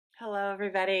Hello,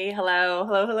 everybody. Hello,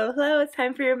 hello, hello, hello. It's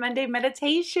time for your Monday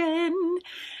meditation.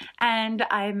 And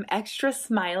I'm extra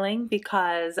smiling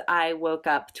because I woke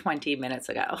up 20 minutes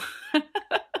ago.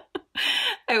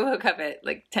 I woke up at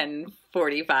like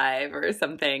 10:45 or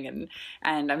something,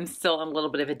 and I'm still in a little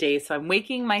bit of a daze. So I'm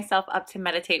waking myself up to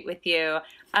meditate with you.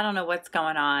 I don't know what's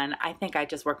going on. I think I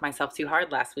just worked myself too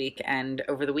hard last week and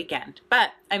over the weekend.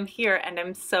 But I'm here and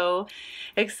I'm so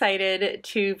excited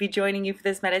to be joining you for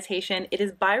this meditation. It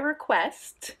is by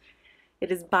request. It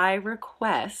is by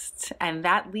request, and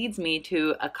that leads me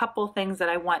to a couple things that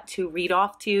I want to read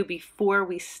off to you before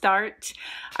we start.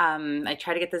 I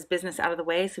try to get this business out of the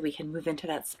way so we can move into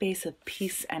that space of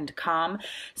peace and calm.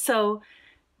 So,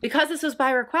 because this was by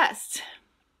request,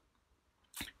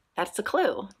 that's a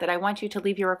clue that I want you to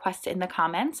leave your request in the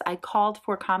comments. I called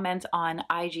for comments on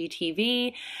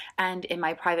IGTV and in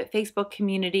my private Facebook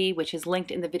community, which is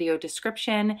linked in the video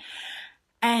description.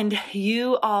 And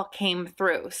you all came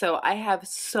through. So I have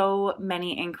so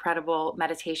many incredible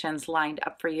meditations lined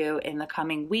up for you in the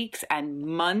coming weeks and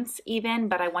months even,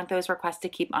 but I want those requests to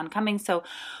keep on coming. So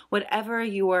whatever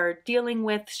you are dealing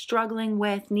with, struggling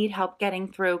with, need help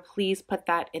getting through, please put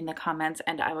that in the comments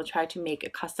and I will try to make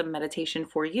a custom meditation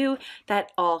for you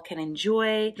that all can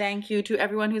enjoy. Thank you to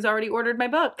everyone who's already ordered my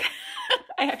book.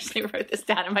 I actually wrote this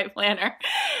down in my planner.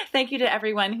 Thank you to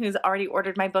everyone who's already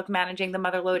ordered my book, Managing the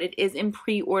Motherload. It is in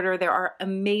pre-order. There are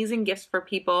amazing gifts for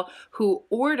people who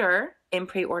order in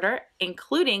pre-order,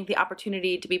 including the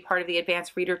opportunity to be part of the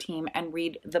advanced reader team and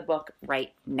read the book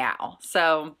right now.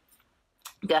 So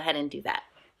go ahead and do that.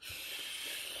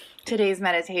 Today's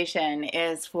meditation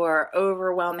is for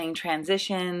overwhelming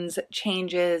transitions,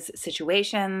 changes,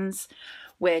 situations,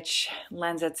 which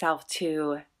lends itself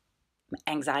to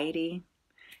anxiety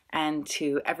and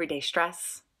to everyday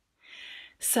stress.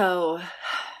 So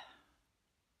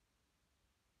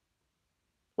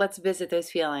let's visit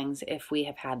those feelings if we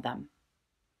have had them.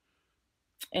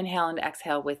 Inhale and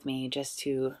exhale with me just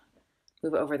to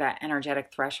move over that energetic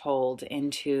threshold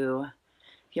into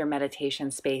your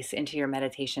meditation space, into your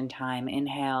meditation time.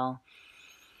 Inhale,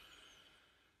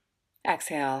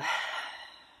 exhale.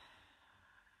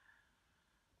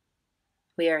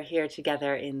 We are here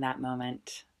together in that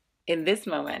moment, in this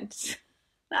moment,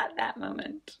 not that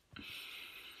moment.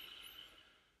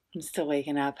 I'm still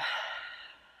waking up.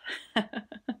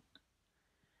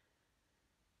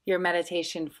 Your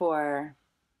meditation for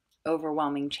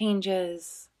overwhelming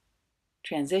changes,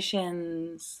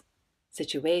 transitions,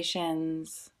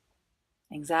 situations,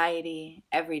 anxiety,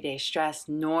 everyday stress,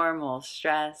 normal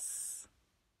stress.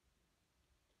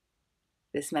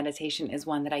 This meditation is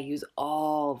one that I use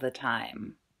all the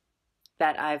time,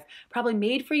 that I've probably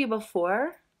made for you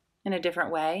before in a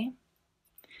different way.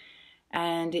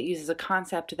 And it uses a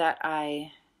concept that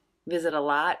I visit a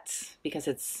lot because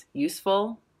it's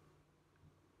useful.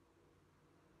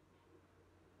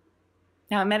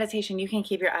 Now in meditation, you can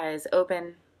keep your eyes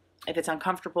open if it's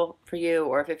uncomfortable for you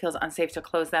or if it feels unsafe to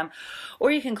close them,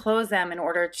 or you can close them in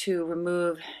order to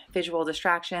remove visual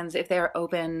distractions. If they are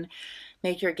open,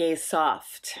 make your gaze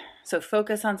soft. So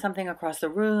focus on something across the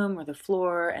room or the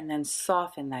floor and then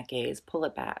soften that gaze, pull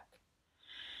it back.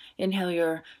 Inhale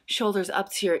your shoulders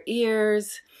up to your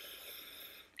ears.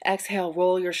 Exhale,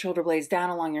 roll your shoulder blades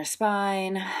down along your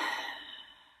spine.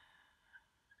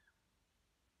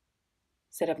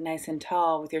 Sit up nice and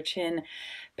tall with your chin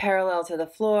parallel to the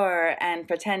floor and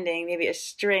pretending maybe a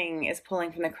string is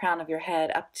pulling from the crown of your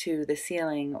head up to the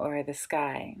ceiling or the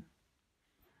sky.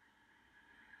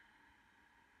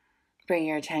 Bring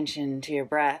your attention to your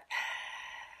breath.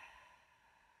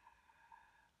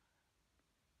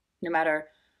 No matter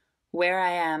where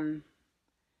I am,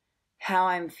 how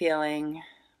I'm feeling,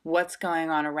 what's going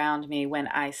on around me, when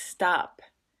I stop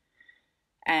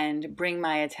and bring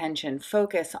my attention,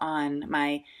 focus on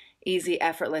my easy,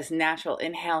 effortless, natural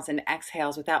inhales and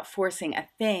exhales without forcing a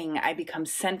thing, I become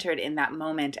centered in that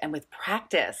moment. And with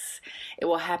practice, it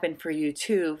will happen for you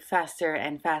too, faster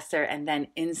and faster, and then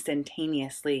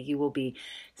instantaneously you will be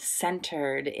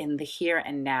centered in the here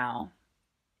and now.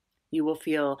 You will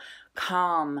feel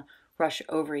calm rush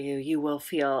over you. You will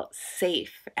feel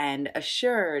safe and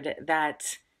assured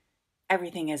that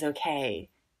everything is okay,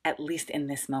 at least in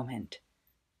this moment,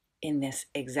 in this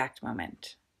exact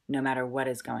moment, no matter what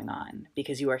is going on,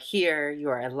 because you are here, you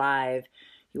are alive,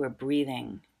 you are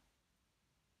breathing.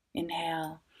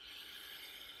 Inhale.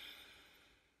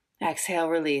 Exhale,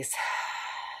 release.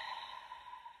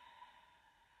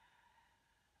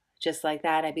 Just like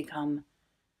that, I become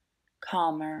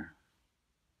calmer,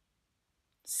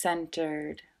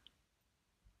 centered,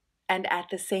 and at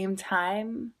the same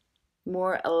time,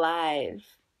 more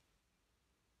alive,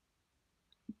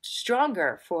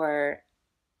 stronger for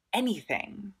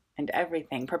anything and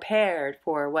everything, prepared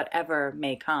for whatever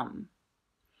may come.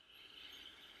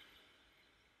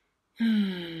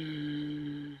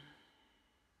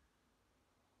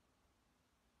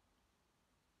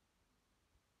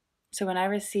 So when I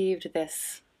received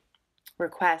this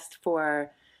request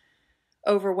for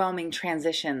overwhelming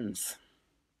transitions,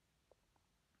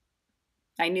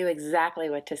 I knew exactly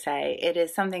what to say. It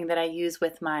is something that I use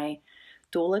with my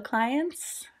doula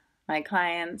clients,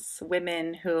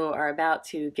 women who are about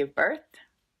to give birth.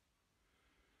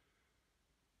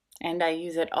 And I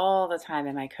use it all the time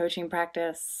in my coaching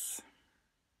practice.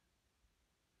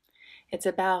 It's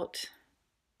about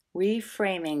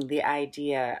reframing the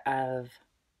idea of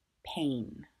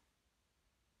pain,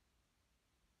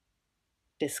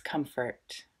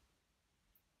 discomfort,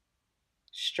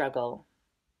 struggle.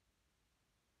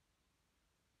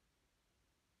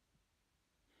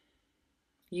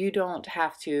 You don't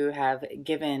have to have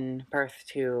given birth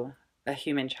to a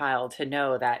human child to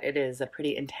know that it is a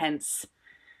pretty intense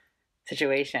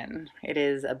situation. It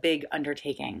is a big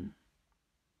undertaking.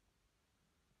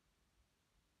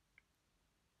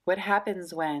 What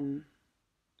happens when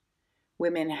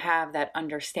women have that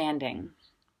understanding,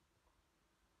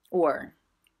 or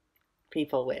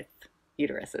people with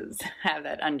uteruses have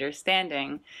that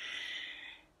understanding,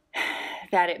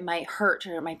 that it might hurt,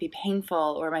 or it might be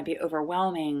painful, or it might be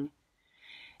overwhelming?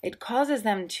 It causes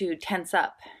them to tense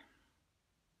up.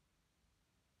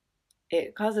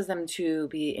 It causes them to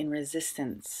be in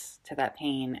resistance to that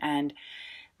pain, and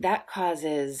that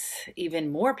causes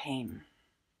even more pain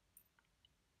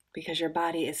because your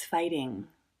body is fighting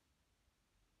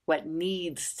what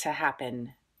needs to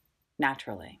happen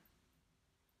naturally.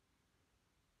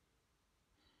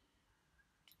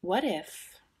 What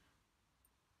if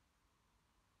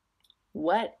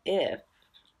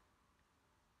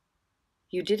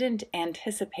you didn't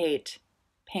anticipate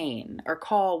pain or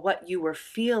call what you were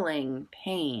feeling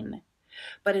pain,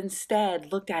 but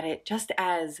instead looked at it just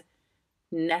as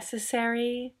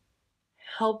necessary,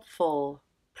 helpful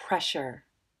pressure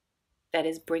that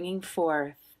is bringing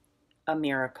forth a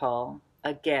miracle,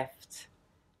 a gift,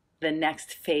 the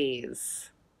next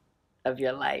phase of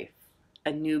your life,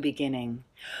 a new beginning?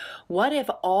 What if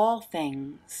all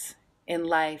things in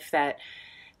life that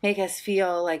make us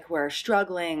feel like we're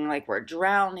struggling, like we're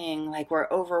drowning, like we're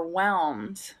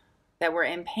overwhelmed, that we're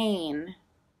in pain,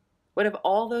 what if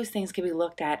all those things could be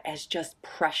looked at as just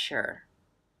pressure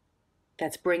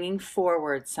that's bringing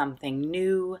forward something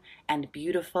new and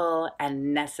beautiful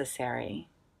and necessary?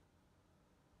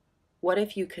 What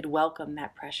if you could welcome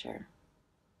that pressure?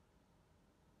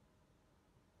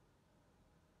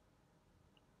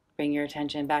 Bring your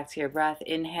attention back to your breath,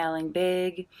 inhaling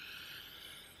big,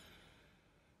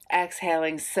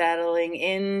 exhaling, settling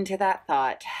into that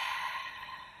thought.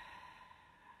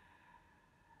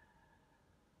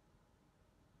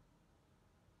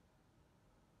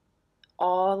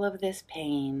 All of this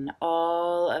pain,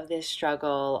 all of this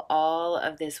struggle, all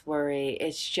of this worry,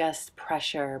 it's just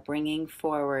pressure bringing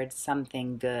forward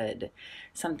something good,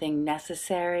 something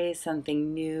necessary,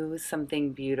 something new,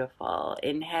 something beautiful.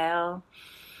 Inhale.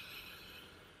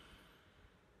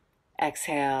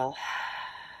 Exhale.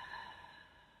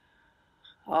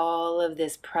 All of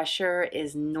this pressure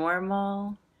is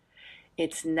normal.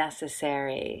 It's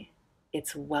necessary.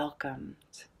 It's welcomed.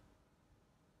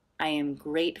 I am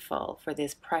grateful for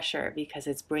this pressure because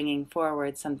it's bringing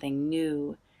forward something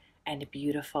new and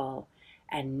beautiful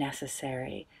and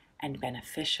necessary and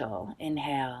beneficial.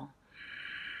 Inhale.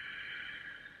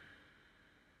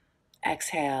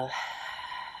 Exhale.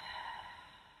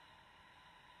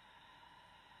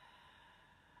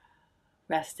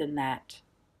 Rest in that.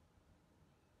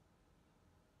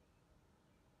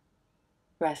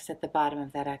 Rest at the bottom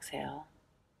of that exhale.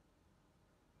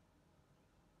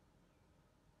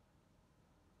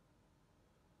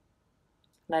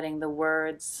 Letting the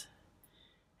words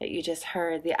that you just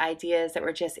heard, the ideas that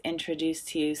were just introduced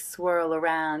to you, swirl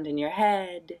around in your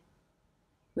head.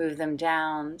 Move them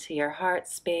down to your heart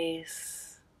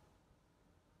space.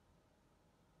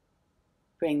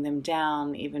 Bring them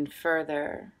down even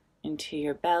further into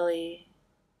your belly.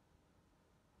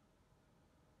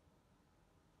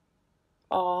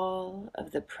 All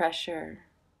of the pressure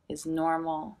is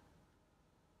normal.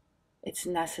 It's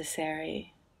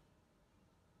necessary.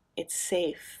 It's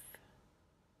safe.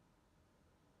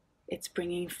 It's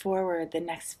bringing forward the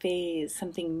next phase,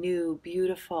 something new,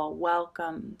 beautiful,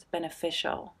 welcomed,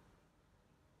 beneficial.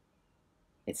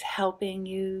 It's helping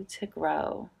you to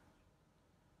grow.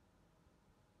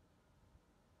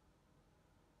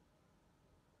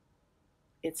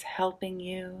 It's helping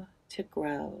you to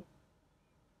grow.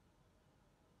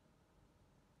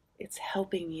 It's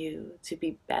helping you to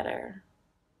be better.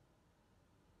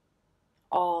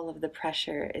 All of the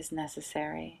pressure is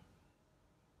necessary.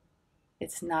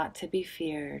 It's not to be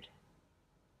feared.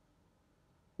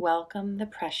 Welcome the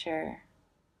pressure.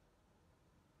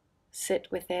 Sit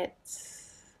with it.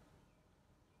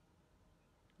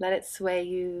 Let it sway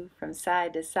you from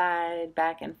side to side,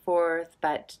 back and forth,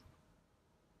 but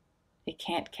it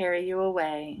can't carry you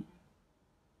away.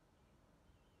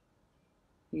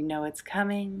 You know it's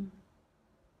coming.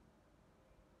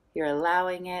 You're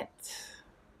allowing it.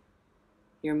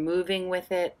 You're moving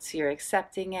with it. You're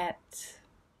accepting it.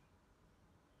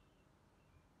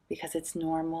 Because it's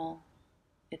normal.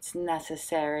 It's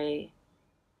necessary.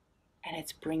 And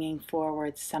it's bringing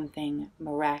forward something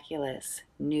miraculous,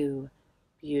 new,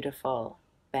 beautiful,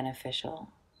 beneficial.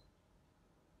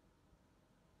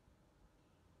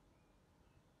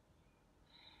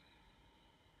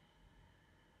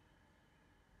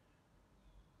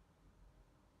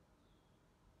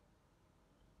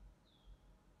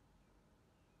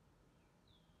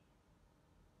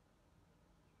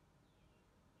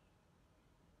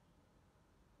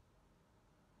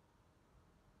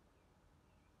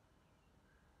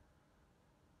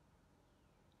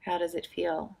 How does it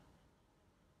feel?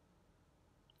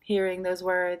 Hearing those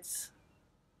words,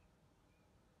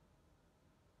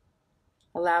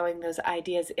 allowing those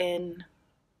ideas in.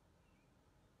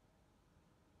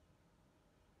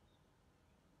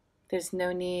 There's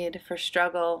no need for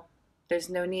struggle. There's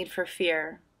no need for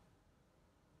fear.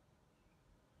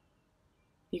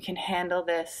 You can handle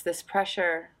this. This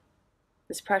pressure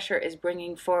is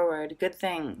bringing forward good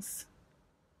things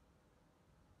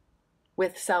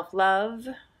with self-love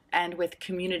and with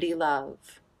community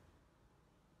love,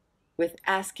 with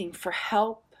asking for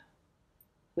help,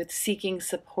 with seeking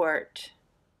support,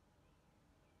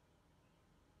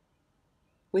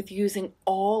 with using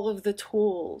all of the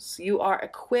tools. You are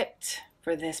equipped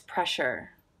for this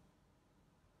pressure.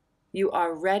 You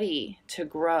are ready to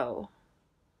grow.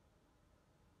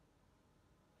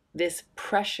 This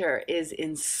pressure is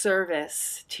in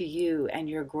service to you and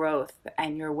your growth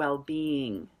and your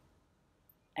well-being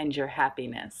and your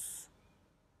happiness.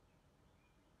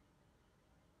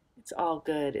 It's all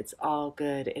good. It's all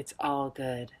good. It's all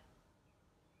good.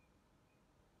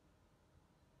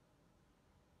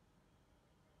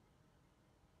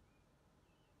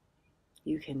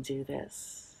 You can do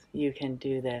this. You can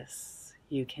do this.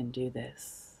 You can do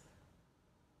this.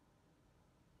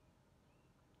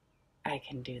 I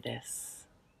can do this.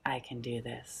 I can do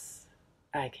this.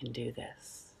 I can do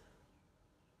this.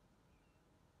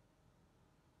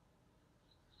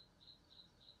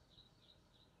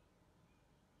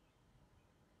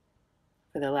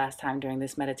 For the last time during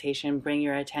this meditation, bring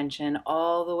your attention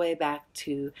all the way back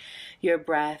to your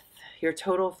breath, your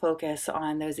total focus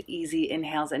on those easy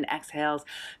inhales and exhales,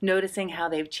 noticing how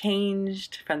they've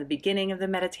changed from the beginning of the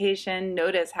meditation.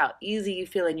 Notice how easy you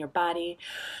feel in your body.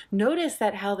 Notice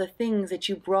that how the things that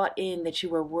you brought in, that you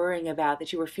were worrying about,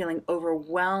 that you were feeling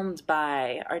overwhelmed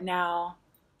by, are now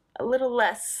a little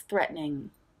less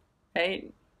threatening,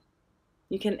 right?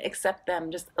 You can accept them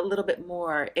just a little bit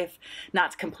more, if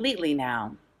not completely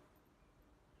now.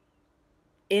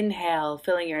 Inhale,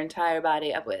 filling your entire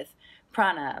body up with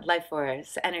prana, life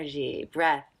force, energy,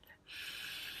 breath.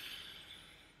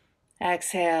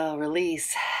 Exhale,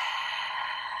 release.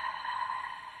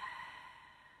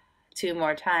 2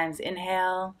 more times.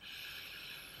 Inhale.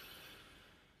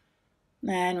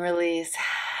 And release.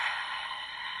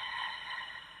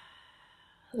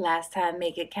 Last time,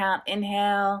 make it count.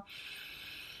 Inhale.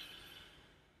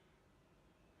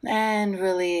 And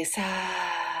release.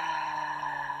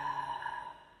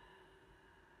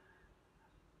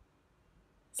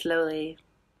 Slowly,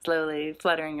 slowly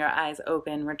fluttering your eyes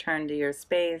open, return to your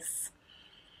space.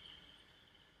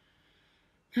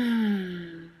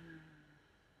 Welcome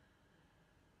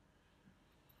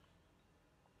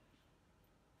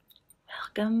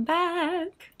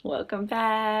back. Welcome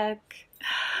back.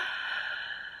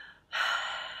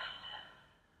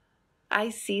 I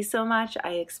see so much,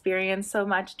 I experience so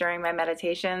much during my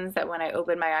meditations that when I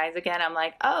open my eyes again, I'm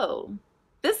like, oh,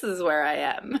 this is where I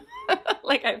am.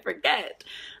 Like I forget,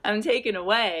 I'm taken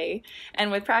away.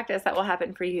 And with practice, that will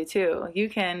happen for you too. You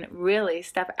can really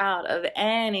step out of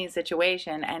any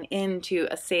situation and into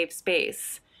a safe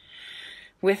space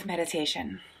with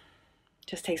meditation.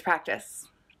 Just takes practice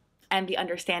and the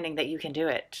understanding that you can do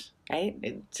it, right?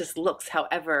 It just looks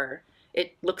however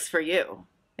it looks for you.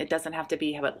 It doesn't have to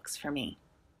be how it looks for me.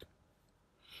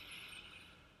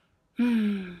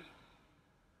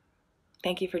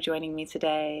 Thank you for joining me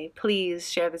today.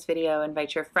 Please share this video,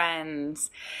 invite your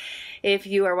friends. If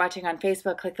you are watching on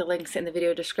Facebook, click the links in the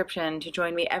video description to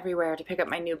join me everywhere to pick up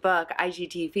my new book,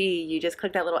 IGTV. You just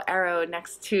click that little arrow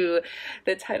next to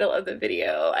the title of the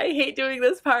video. I hate doing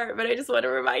this part, but I just want to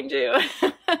remind you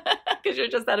because you're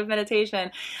just out of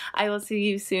meditation. I will see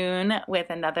you soon with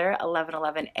another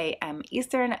 11:11 a.m.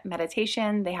 Eastern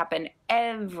meditation. They happen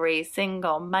every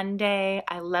single Monday.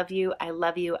 I love you. I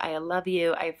love you. I love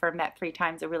you. I affirm that 3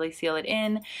 times to really seal it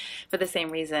in. For the same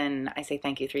reason, I say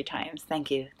thank you 3 times. Thank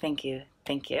you. Thank you.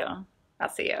 Thank you. I'll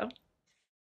see you.